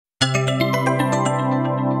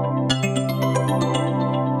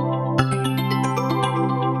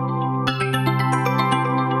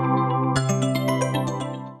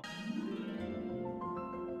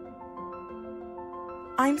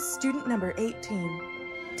number 18.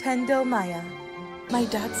 Tendou Maya. My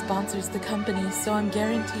dad sponsors the company, so I'm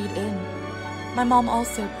guaranteed in. My mom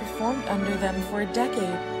also performed under them for a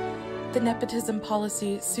decade. The nepotism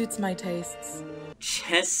policy suits my tastes.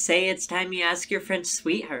 Just say it's time you ask your French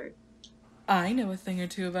sweetheart. I know a thing or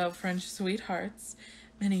two about French sweethearts.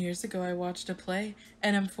 Many years ago I watched a play,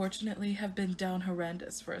 and unfortunately have been down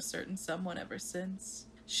horrendous for a certain someone ever since.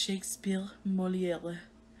 Shakespeare Molière.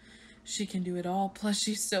 She can do it all, plus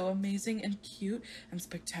she's so amazing and cute and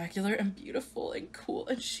spectacular and beautiful and cool,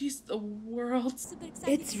 and she's the world's...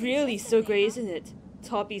 It's really so great, isn't it?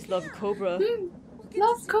 Toppies love Cobra.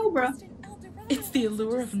 Love Cobra. It's the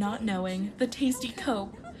allure of not knowing, the tasty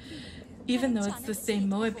cope. Even though it's the same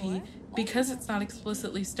Moepi, because it's not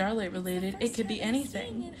explicitly Starlight related, it could be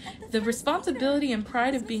anything. The responsibility and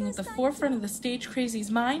pride of being at the forefront of the stage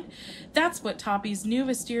crazy's mind, that's what Toppy's new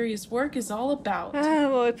mysterious work is all about.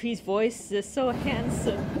 Moepi's voice is so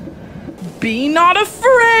handsome. Be not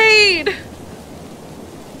afraid!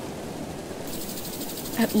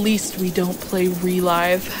 At least we don't play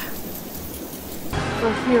relive.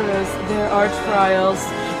 For heroes, there are trials.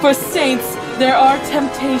 For saints, there are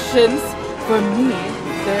temptations. For me,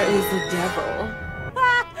 there is a devil.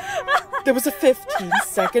 There was a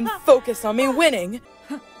 15-second focus on me winning.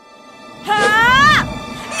 Not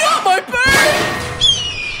my bird!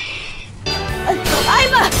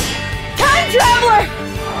 I'm a time traveler!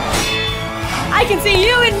 I can see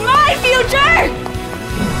you in my future!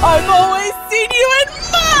 I've always seen you in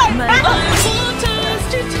mine! My life will toss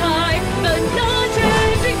to time, but not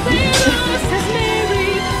every clearness has Mary,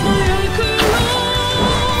 my corona.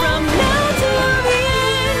 From now to the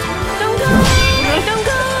end, don't go, don't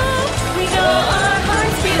go. We know our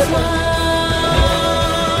hearts beat as one.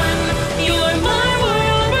 You're my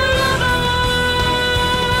world forever.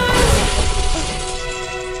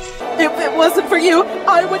 If it wasn't for you,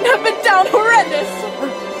 I wouldn't have been down horrendous!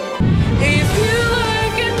 If you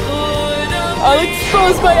like it, I'll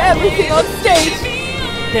expose my everything on stage!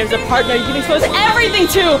 there's a partner you can expose everything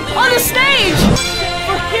to on the stage!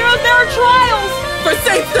 For heroes, there are trials! For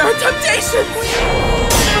saints, there are temptations!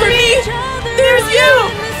 For me, there's you!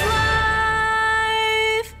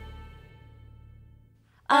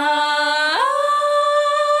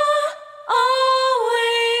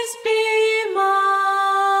 Always be mine.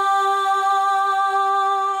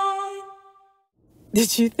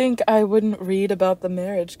 Did you think I wouldn't read about the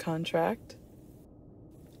marriage contract?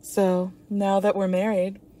 So, now that we're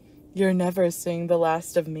married, you're never seeing the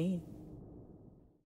last of me.